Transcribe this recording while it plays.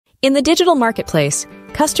In the digital marketplace,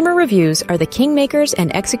 customer reviews are the kingmakers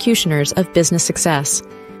and executioners of business success.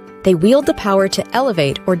 They wield the power to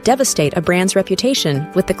elevate or devastate a brand's reputation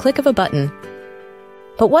with the click of a button.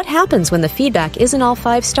 But what happens when the feedback isn't all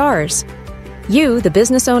 5 stars? You, the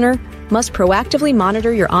business owner, must proactively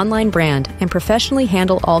monitor your online brand and professionally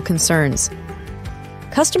handle all concerns.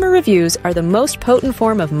 Customer reviews are the most potent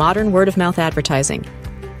form of modern word-of-mouth advertising.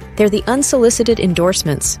 They're the unsolicited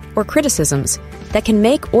endorsements, or criticisms, that can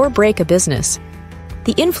make or break a business.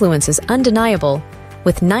 The influence is undeniable,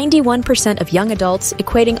 with 91% of young adults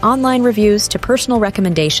equating online reviews to personal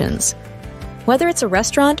recommendations. Whether it's a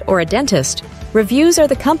restaurant or a dentist, reviews are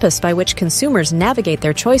the compass by which consumers navigate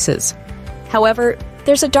their choices. However,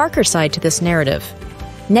 there's a darker side to this narrative.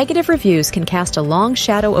 Negative reviews can cast a long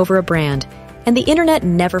shadow over a brand, and the internet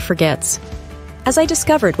never forgets. As I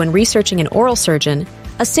discovered when researching an oral surgeon,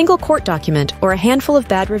 a single court document or a handful of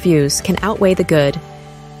bad reviews can outweigh the good.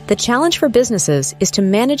 The challenge for businesses is to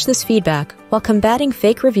manage this feedback while combating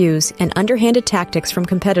fake reviews and underhanded tactics from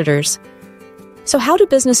competitors. So how do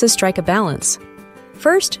businesses strike a balance?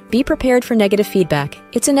 First, be prepared for negative feedback.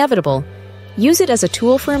 It's inevitable. Use it as a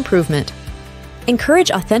tool for improvement.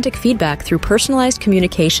 Encourage authentic feedback through personalized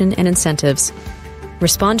communication and incentives.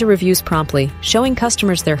 Respond to reviews promptly, showing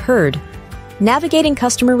customers they're heard. Navigating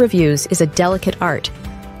customer reviews is a delicate art.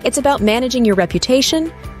 It's about managing your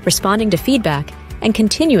reputation, responding to feedback, and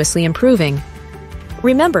continuously improving.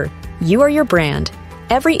 Remember, you are your brand.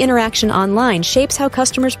 Every interaction online shapes how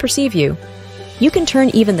customers perceive you. You can turn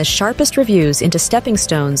even the sharpest reviews into stepping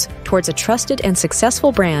stones towards a trusted and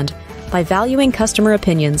successful brand by valuing customer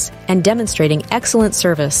opinions and demonstrating excellent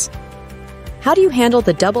service. How do you handle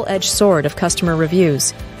the double-edged sword of customer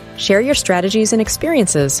reviews? Share your strategies and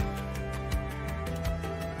experiences.